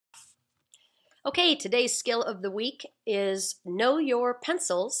Okay, today's skill of the week is know your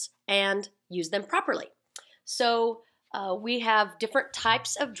pencils and use them properly. So we have different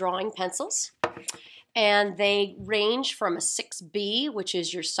types of drawing pencils, and they range from a 6B, which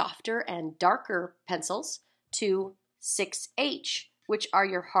is your softer and darker pencils, to 6H, which are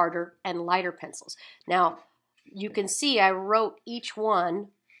your harder and lighter pencils. Now, you can see I wrote each one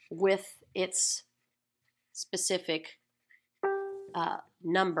with its specific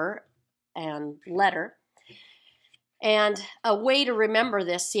number and letter. And a way to remember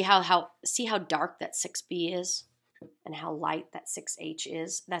this, see how dark that 6B is and how light that 6H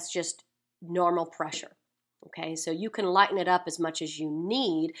is. That's just normal pressure. Okay, so you can lighten it up as much as you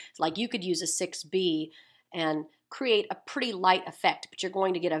need. Like you could use a 6B and create a pretty light effect, but you're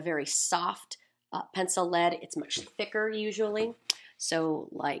going to get a very soft pencil lead. It's much thicker usually. So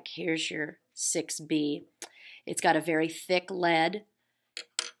like here's your 6B. It's got a very thick lead,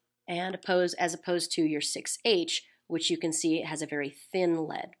 and as opposed to your 6H, which you can see it has a very thin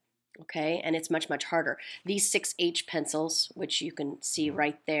lead, okay? And it's much, much harder. These 6H pencils, which you can see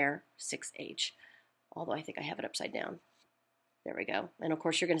right there, 6H, although I think I have it upside down. There we go. And of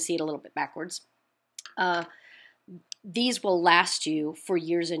course, you're going to see it a little bit backwards. These will last you for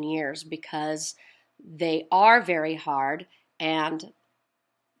years and years because they are very hard and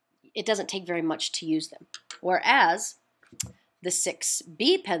it doesn't take very much to use them. Whereas the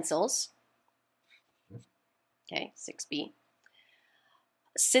 6B pencils, okay, 6B,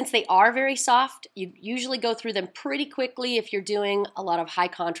 since they are very soft, you usually go through them pretty quickly if you're doing a lot of high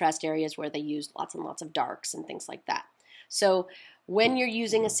contrast areas where they use lots and lots of darks and things like that. So when you're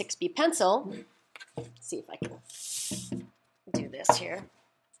using a 6B pencil, let's see if I can do this here.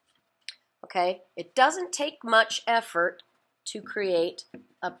 Okay, it doesn't take much effort to create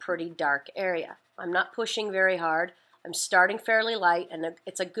a pretty dark area. I'm not pushing very hard. I'm starting fairly light, and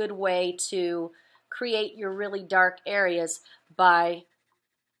it's a good way to create your really dark areas by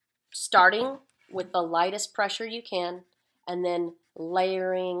starting with the lightest pressure you can and then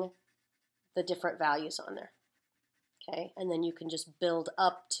layering the different values on there. Okay, and then you can just build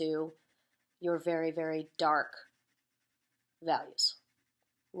up to your very, very dark values.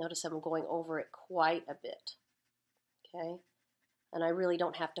 Notice I'm going over it quite a bit. Okay, and I really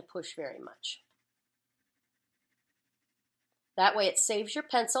don't have to push very much. That way it saves your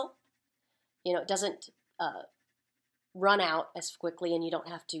pencil. You know, it doesn't run out as quickly and you don't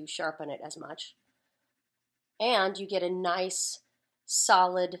have to sharpen it as much. And you get a nice,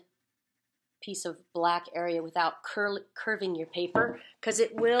 solid piece of black area without curving your paper, because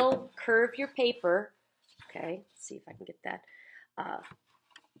it will curve your paper. Okay, let's see if I can get that.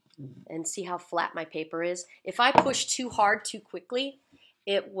 And see how flat my paper is. If I push too hard too quickly,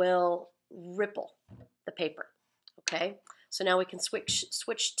 it will ripple the paper. Okay, so now we can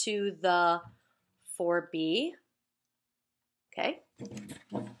switch to the 4B. Okay,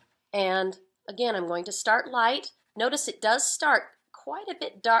 and again, I'm going to start light. Notice it does start quite a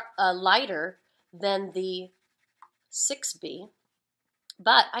bit lighter than the 6B,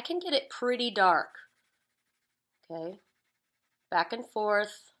 but I can get it pretty dark. Okay, back and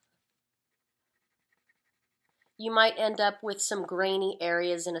forth. You might end up with some grainy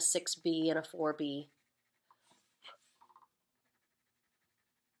areas in a 6B and a 4B.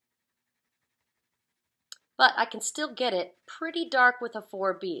 But I can still get it pretty dark with a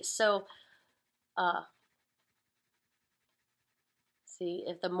 4B. So, see,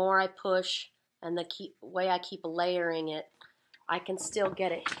 if the more I push and the way I keep layering it, I can still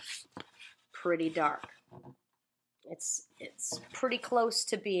get it pretty dark. It's pretty close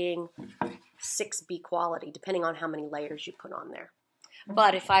to being 6B quality, depending on how many layers you put on there.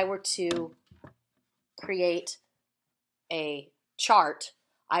 But if I were to create a chart,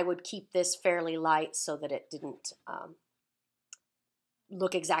 I would keep this fairly light so that it didn't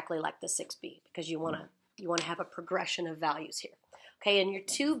look exactly like the 6B, because you want to have a progression of values here. Okay, and your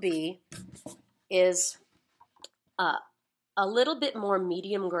 2B is a little bit more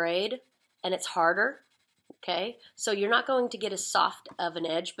medium grade, and it's harder. Okay, so you're not going to get as soft of an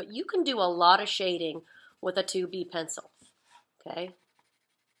edge, but you can do a lot of shading with a 2B pencil. Okay,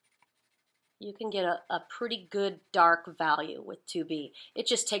 you can get a pretty good dark value with 2B. It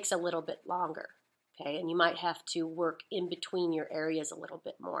just takes a little bit longer. Okay, and you might have to work in between your areas a little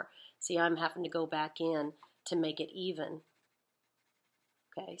bit more. See, I'm having to go back in to make it even.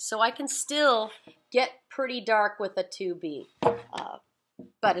 Okay, so I can still get pretty dark with a 2B,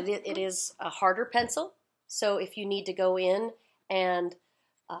 but it is a harder pencil. So if you need to go in and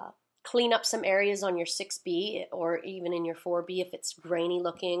clean up some areas on your 6B or even in your 4B if it's grainy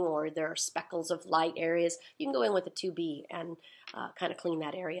looking or there are speckles of light areas, you can go in with a 2B and kind of clean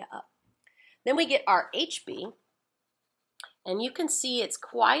that area up. Then we get our HB, and you can see it's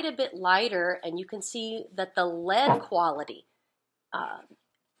quite a bit lighter, and you can see that the lead quality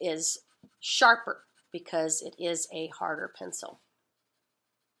is sharper because it is a harder pencil.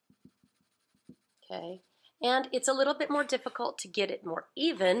 Okay, and it's a little bit more difficult to get it more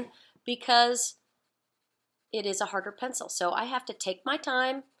even because it is a harder pencil. So I have to take my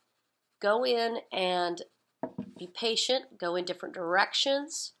time, go in and be patient, go in different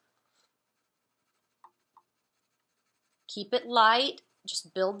directions, keep it light,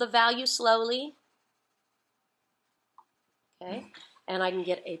 just build the value slowly, okay, and I can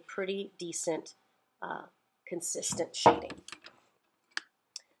get a pretty decent, consistent shading.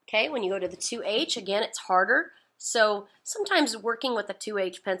 Okay, when you go to the 2H, again, it's harder. So sometimes working with a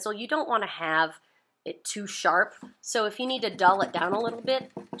 2H pencil, you don't want to have it too sharp. So if you need to dull it down a little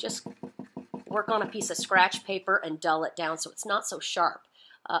bit, just work on a piece of scratch paper and dull it down so it's not so sharp.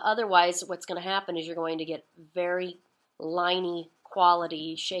 Otherwise, what's going to happen is you're going to get very liney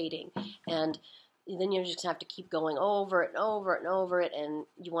quality shading. And then you're just going to have to keep going over it and over it and over it, and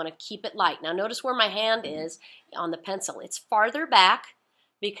you want to keep it light. Now notice where my hand is on the pencil. It's farther back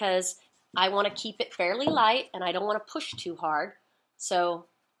because I want to keep it fairly light and I don't want to push too hard. So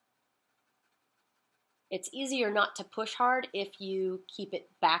it's easier not to push hard if you keep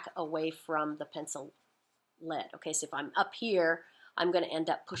it back away from the pencil lead. Okay, so if I'm up here, I'm going to end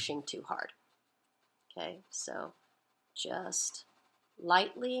up pushing too hard. Okay, so just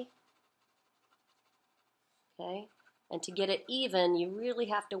lightly. Okay, and to get it even, you really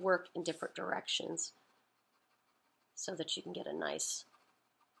have to work in different directions so that you can get a nice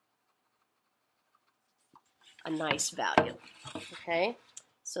value. Okay,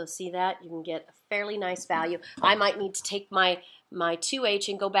 so see that? You can get a fairly nice value. I might need to take my 2H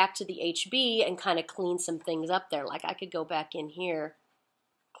and go back to the HB and kind of clean some things up there. Like I could go back in here,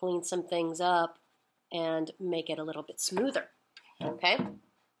 clean some things up, and make it a little bit smoother. Okay,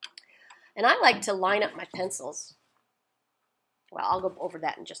 and I like to line up my pencils. Well, I'll go over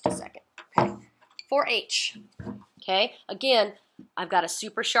that in just a second. Okay, 4H. Okay, again, I've got a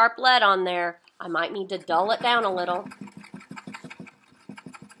super sharp lead on there. I might need to dull it down a little.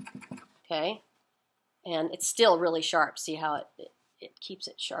 Okay, and it's still really sharp. See how it keeps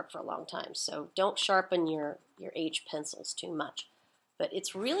it sharp for a long time. So don't sharpen your H pencils too much. But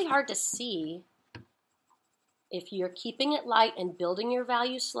it's really hard to see if you're keeping it light and building your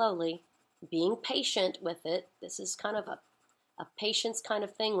value slowly, being patient with it. This is kind of a patience kind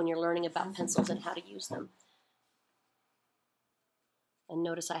of thing when you're learning about pencils and how to use them. And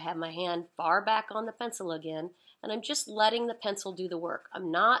notice I have my hand far back on the pencil again, and I'm just letting the pencil do the work.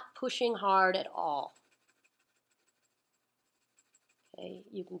 I'm not pushing hard at all. Okay,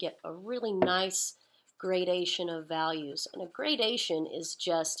 you can get a really nice gradation of values. And a gradation is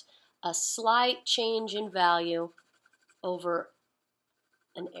just a slight change in value over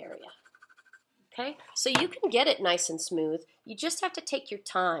an area. Okay, so you can get it nice and smooth. You just have to take your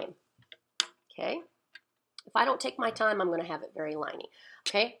time. Okay. If I don't take my time, I'm going to have it very liney.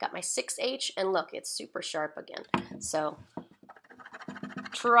 Okay, got my 6H, and look, it's super sharp again. So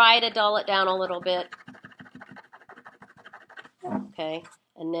try to dull it down a little bit. Okay,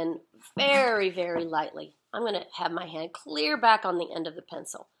 and then very, very lightly, I'm going to have my hand clear back on the end of the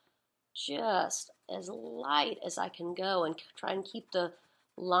pencil. Just as light as I can go and try and keep the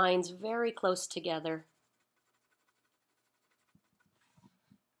lines very close together.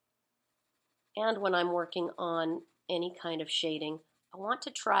 And when I'm working on any kind of shading, I want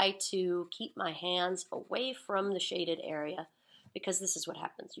to try to keep my hands away from the shaded area because this is what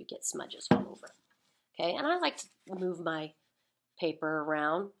happens. You get smudges all over. Okay, and I like to move my paper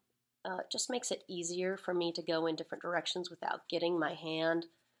around. It just makes it easier for me to go in different directions without getting my hand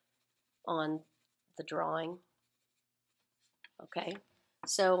on the drawing. Okay,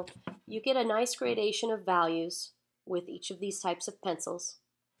 so you get a nice gradation of values with each of these types of pencils.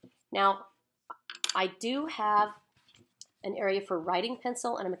 Now, I do have an area for writing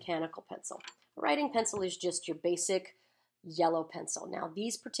pencil and a mechanical pencil. A writing pencil is just your basic yellow pencil. Now,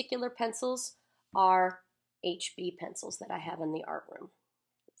 these particular pencils are HB pencils that I have in the art room.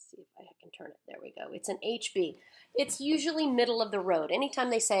 Let's see if I can turn it. There we go. It's an HB. It's usually middle of the road.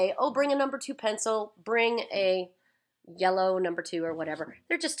 Anytime they say, oh, bring a number 2 pencil, bring a yellow number 2 or whatever,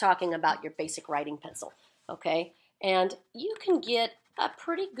 they're just talking about your basic writing pencil, okay? And you can get a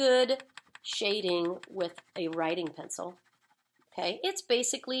pretty good shading with a writing pencil, okay? It's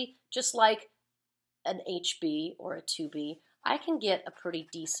basically just like an HB or a 2B. I can get a pretty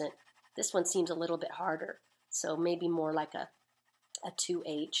decent, this one seems a little bit harder, so maybe more like a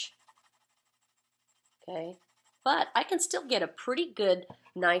 2H, okay? but I can still get a pretty good,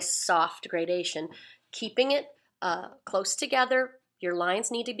 nice, soft gradation. Keeping it close together. Your lines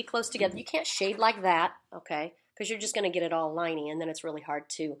need to be close together. You can't shade like that, okay, because you're just going to get it all liney, and then it's really hard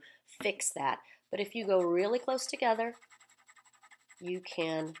to fix that. But if you go really close together, you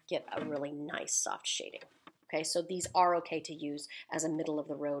can get a really nice soft shading. Okay, so these are okay to use as a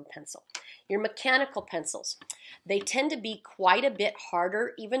middle-of-the-road pencil. Your mechanical pencils, they tend to be quite a bit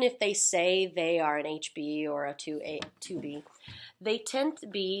harder, even if they say they are an HB or a 2B. They tend to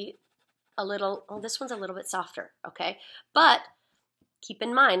be a little, oh, this one's a little bit softer, okay? But keep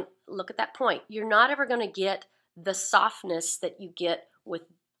in mind, look at that point. You're not ever going to get the softness that you get with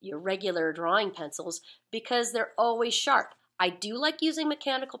your regular drawing pencils because they're always sharp. I do like using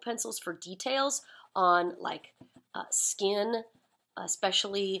mechanical pencils for details on like skin,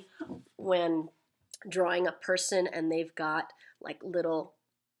 especially when drawing a person and they've got like little,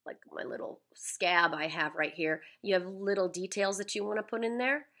 like my little scab I have right here. You have little details that you want to put in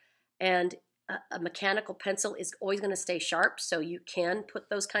there, and a mechanical pencil is always going to stay sharp, so you can put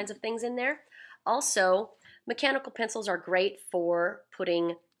those kinds of things in there. Also, mechanical pencils are great for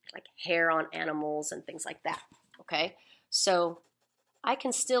putting like hair on animals and things like that, okay? So I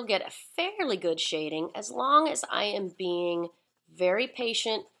can still get a fairly good shading as long as I am being very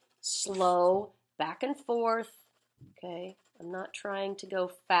patient, slow, back and forth, okay? I'm not trying to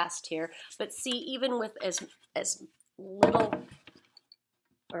go fast here, but see, even with as little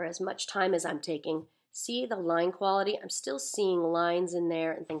or as much time as I'm taking, see the line quality? I'm still seeing lines in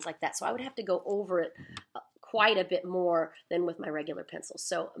there and things like that, so I would have to go over it quite a bit more than with my regular pencils.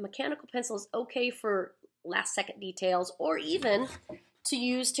 So a mechanical pencil is okay for last second details, or even to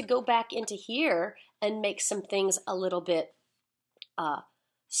use to go back into here and make some things a little bit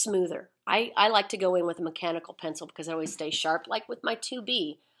smoother. I like to go in with a mechanical pencil because I always stay sharp. Like with my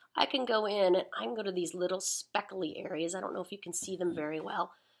 2B, I can go in and I can go to these little speckly areas. I don't know if you can see them very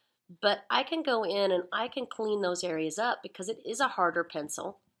well, but I can go in and I can clean those areas up because it is a harder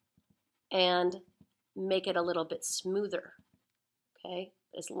pencil and make it a little bit smoother, okay?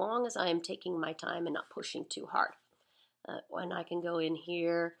 As long as I am taking my time and not pushing too hard. And I can go in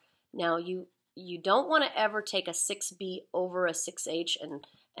here. Now you don't want to ever take a 6B over a 6H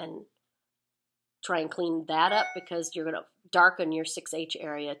and try and clean that up because you're going to darken your 6H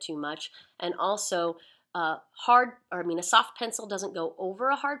area too much. And also a soft pencil doesn't go over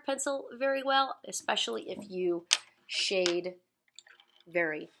a hard pencil very well, especially if you shade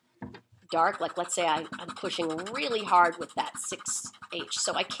very dark. Like let's say I'm pushing really hard with that 6H.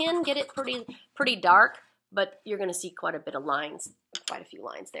 So I can get it pretty dark, but you're going to see quite a bit of lines, quite a few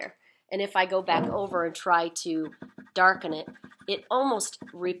lines there. And if I go back over and try to darken it, it almost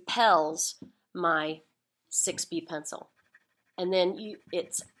repels my 6B pencil. And then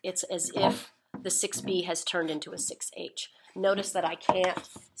it's as if the 6B has turned into a 6H. Notice that I can't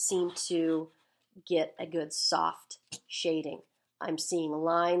seem to get a good soft shading. I'm seeing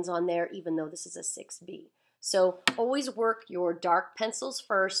lines on there even though this is a 6B. So always work your dark pencils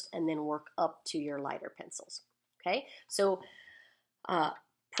first and then work up to your lighter pencils. Okay, so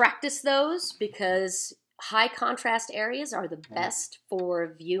practice those because high contrast areas are the best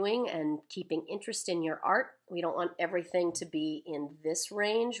for viewing and keeping interest in your art. We don't want everything to be in this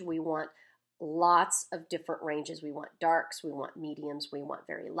range. We want lots of different ranges. We want darks, we want mediums, we want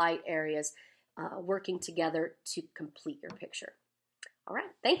very light areas working together to complete your picture. All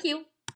right, thank you.